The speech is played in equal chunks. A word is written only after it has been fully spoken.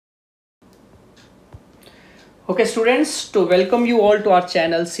Okay students, to welcome you all to our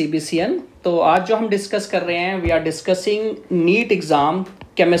channel CBCN। तो आज जो हम डिस्कस कर रहे हैं, we are discussing NEET exam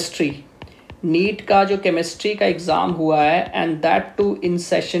chemistry. NEET का जो केमिस्ट्री का एग्ज़ाम हुआ है and that to in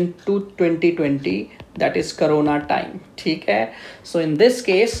session 2 2020, that is corona time. ठीक है, सो इन दिस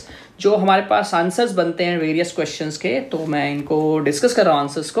केस जो हमारे पास आंसर्स बनते हैं वेरियस क्वेश्चंस के, तो मैं इनको डिस्कस कर रहा हूँ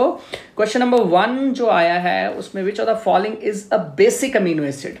आंसर्स को। क्वेश्चन नंबर 1 जो आया है उसमें which of the following is a basic amino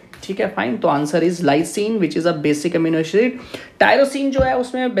acid. ठीक है, फाइन। तो answer is lysine which is a basic amino acid. Tyrosine जो है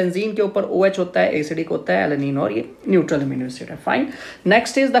उसमें बेंजीन के ऊपर OH होता है, एसिडिक होता है, एलेनिन, और ये न्यूट्रल अमीनो एसिड है। Fine.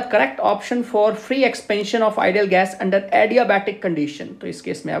 Next is the correct option for free expansion of ideal gas under adiabatic condition. तो इस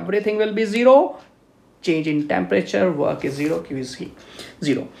केस में everything will be zero, change in temperature, work is zero, Q is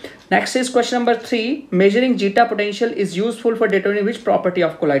zero. Next is question number 3. Measuring zeta potential is useful for determining which property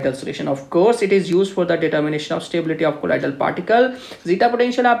of colloidal solution. Of course, it is used for the determination of stability of colloidal particle. Zeta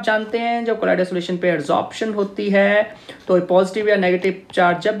potential आप जानते हैं, जब colloidal solution पे adsorption होती है तो positive या negative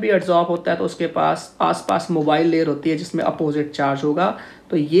charge जब भी एड्सॉर्ब होता है तो उसके पास आसपास मोबाइल लेयर होती है जिसमें अपोजिट चार्ज होगा।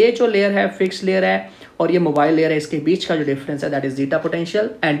 तो ये जो लेयर है फिक्स लेयर है और ये मोबाइल लेयर है, इसके बीच का जो डिफरेंस है that is zeta potential.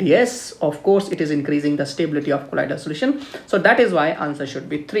 And yes, of course it is increasing the stability of colloidal solution, so that is why answer should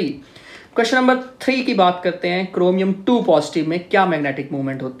be 3। Question number 3 की बात करते हैं। क्रोमियम 2 पॉजिटिव में क्या मैग्नेटिक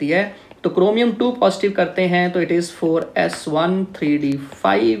मूवमेंट होती है? तो क्रोमियम 2 पॉजिटिव करते हैं तो इट इज 4s1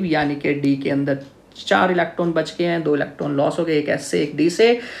 3d5, यानी कि डी के अंदर 4 इलेक्ट्रॉन बच गए हैं, 2 इलेक्ट्रॉन लॉस हो गए, एक एस से एक डी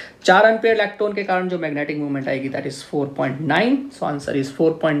से। 4 अनपेयर इलेक्ट्रॉन के कारण जो मैग्नेटिक मूवमेंट आएगी that is 4.9, so answer is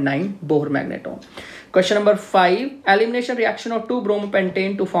 4.9 bore magneton. Question number 5. Elimination reaction of 2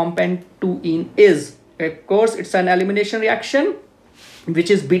 bromopentane to form pen2ene is, of course it's an elimination reaction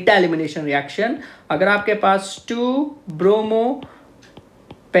which is beta elimination reaction. अगर आपके पास 2 bromopentane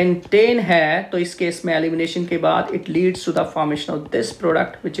है तो इस case में elimination के बाद it leads to the formation of this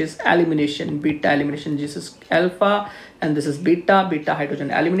product which is elimination, beta elimination. This is alpha and this is beta. Beta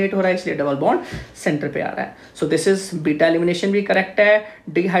hydrogen eliminate हो रहा है इसलिए डबल बॉन्ड सेंटर पे आ रहा है। So this is beta elimination भी correct है,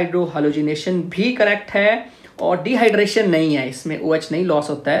 dehydro halogenation भी करेक्ट है, और डिहाइड्रेशन नहीं है, इसमें OH नहीं लॉस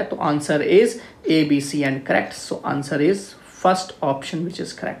होता है। तो answer is A, B, C and correct. So answer is first option which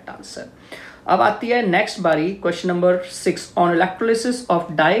is correct answer. अब आती है नेक्स्ट बारी, question number 6। On electrolysis of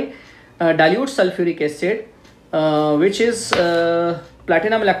dilute sulphuric acid which is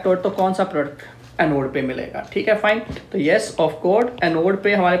platinum electrode, तो कौन सा प्रोडक्ट एनोड पे मिलेगा? ठीक है, फाइन। तो यस, ऑफ कोर्स एनोड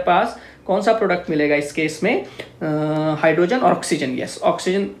पे हमारे पास कौन सा प्रोडक्ट मिलेगा इस केस में? हाइड्रोजन और ऑक्सीजन। यस,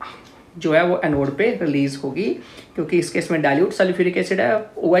 ऑक्सीजन जो है वो एनोड पे रिलीज होगी क्योंकि इस केस में डाइल्यूट सल्फ्यूरिक एसिड है,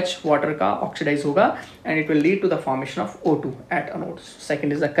 OH वाटर का ऑक्सीडाइज होगा and it will lead to the formation of O2 at anode.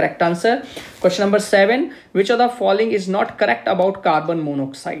 Second is the correct answer. Question number 7. Which of the following is not correct about carbon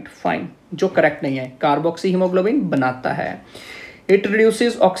monoxide? Fine, जो correct नहीं है, carboxy haemoglobin बनाता है, it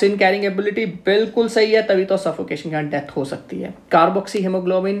reduces oxygen carrying ability, बिल्कुल सही है, तभी तो सफोकेशन के डेथ हो सकती है। Carboxy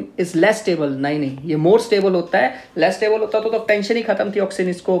haemoglobin is less stable, नहीं, ये मोर स्टेबल होता है। लेस स्टेबल होता तो टेंशन ही खत्म थी, ऑक्सीजन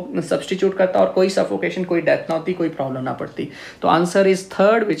इसको सब्सटीट्यूट करता और कोई सफोकेशन, कोई डेथ ना होती, कोई प्रॉब्लम ना पड़ती। तो answer is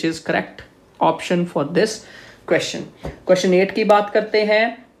third which is correct option for this question. Question 8 की बात करते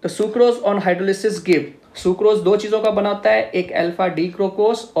हैं। तो sucrose on hydrolysis give, sucrose 2 चीजों का बना होता है, एक अल्फा डी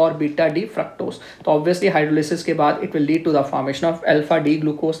ग्लूकोज और बीटा डी फ्रक्टोज। तो ऑब्वियसली हाइड्रोलिसिस के बाद it will lead to the formation of alpha D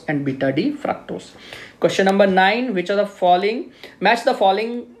glucose and beta D fructose. Question number 9. Which of the following match the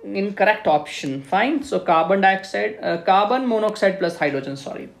following in correct option? Fine. So carbon dioxide, carbon monoxide plus hydrogen,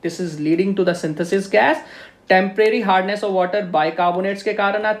 sorry, this is leading to the synthesis gas. Temporary hardness of water bicarbonates के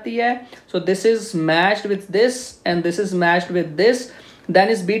कारण आती है। So this is matched with this and this is matched with this. Then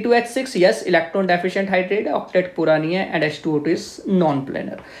is B2H6, yes, electron deficient hydrate, octet पूरा नहीं है, and H2O2 is non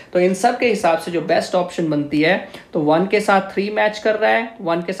planar. तो इन सब के हिसाब से जो बेस्ट ऑप्शन बनती है, तो 1 के साथ 3 मैच कर रहा है,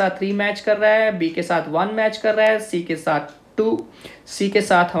 1 के साथ 3 मैच कर रहा है, B के साथ 1 मैच कर रहा है, C के साथ 2, C के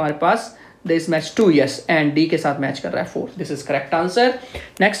साथ हमारे पास this match 2, yes, and D के साथ मैच कर रहा है 4। This is correct answer.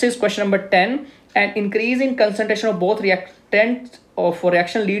 Next is question number 10. An increase in concentration of both reactant for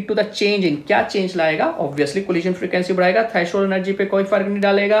reaction lead to the change in, क्या चेंज लाएगा? ऑब्वियसली कोलिजन फ्रीक्वेंसी बढ़ाएगा, threshold energy पे कोई फर्क नहीं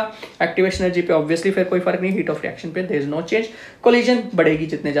डालेगा, एक्टिवेशन एनर्जी पे ऑब्वियसली फिर कोई फर्क नहीं, हीट ऑफ रिएक्शन पे there is no change, collision बढ़ेगी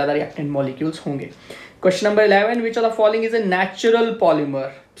जितने ज्यादा रिएक्टेंट मॉलिक्यूल्स होंगे। Question number 11. Which of the following is a natural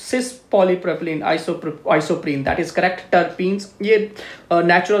polymer? Sis polypropylene isoprene, that is correct. Terpenes, ये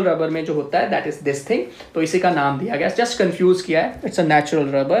नेचुरल रबर में जो होता है दैट इज दिस थिंग, तो इसी का नाम दिया गया, जस्ट कंफ्यूज किया है, it's a natural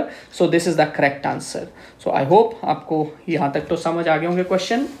rubber. So this is the correct answer. So I hope आपको यहाँ तक तो समझ आ गए होंगे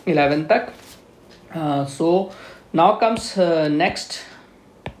क्वेश्चन 11 तक। So now comes next